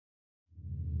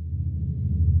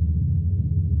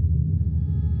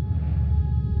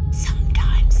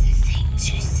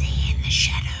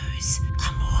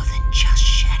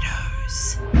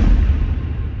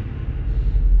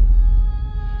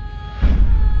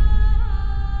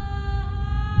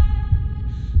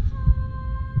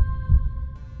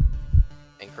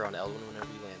on L1 whenever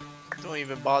you land. Don't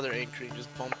even bother anchoring,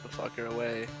 just bump the fucker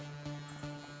away.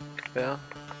 Yeah.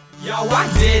 Yo, I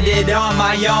did it on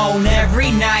my own every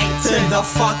night till the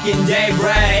fucking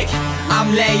daybreak.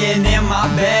 I'm laying in my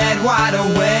bed wide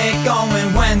awake,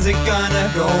 going when's it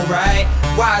gonna go right?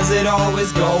 Why does it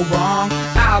always go wrong?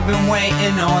 I've been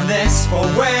waiting on this for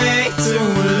way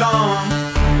too long.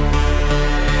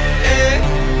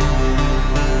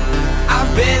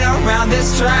 I've been around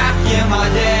this track in my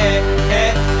day.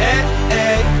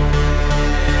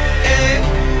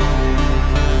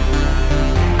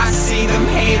 I see them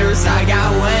haters, I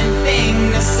got one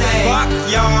thing to say. Fuck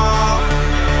y'all.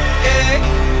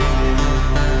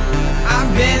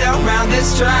 I've been around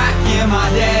this track in my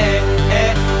day.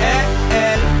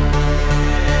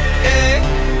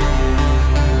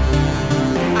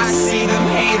 I see them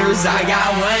haters, I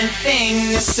got one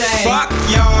thing to say. Fuck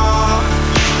y'all.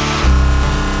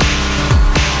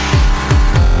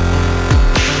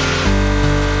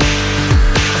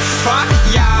 Fuck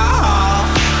y'all.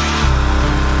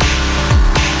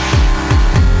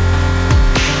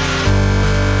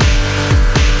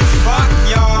 Fuck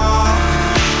y'all.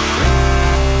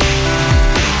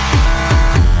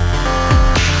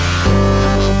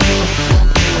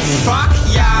 Fuck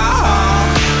y'all.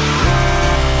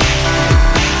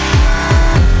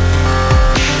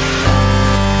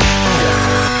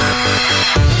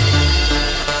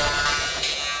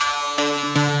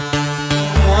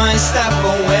 One step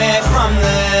away from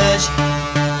the edge,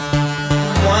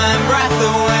 one breath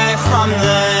away from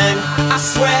the end. I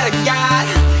swear to God,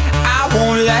 I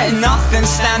won't let nothing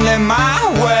stand in my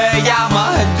way.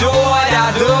 I'ma do what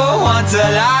I do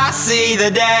until I see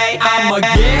the day. I'ma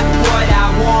get what I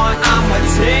want, I'ma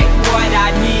take what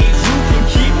I need. You can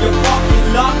keep your fucking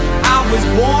luck, I was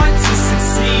born to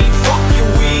succeed. Fuck your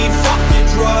weed, fuck your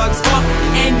drugs, fuck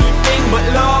anything but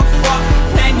love. Fuck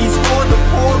pennies for the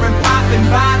poor and popping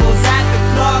bottles at the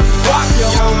club. Fuck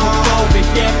your homophobic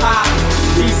hip-hop,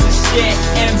 piece of shit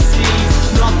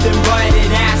MCs, nothing but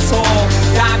an asshole,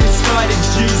 diamond-studded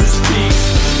Jesus piece.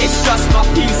 It's just my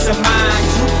peace of mind,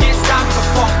 you can't stop the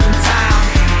fucking time.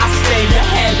 I stay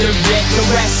ahead of it, the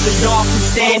rest of y'all can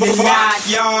stand in line.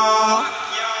 Y'all.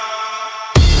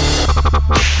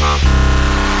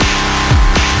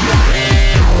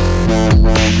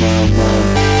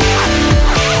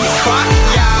 Fuck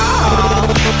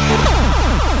y'all.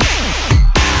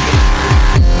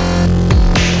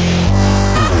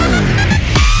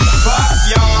 Fuck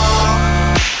y'all.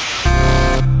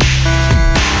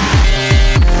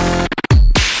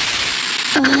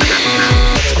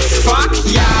 Fuck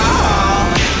y'all.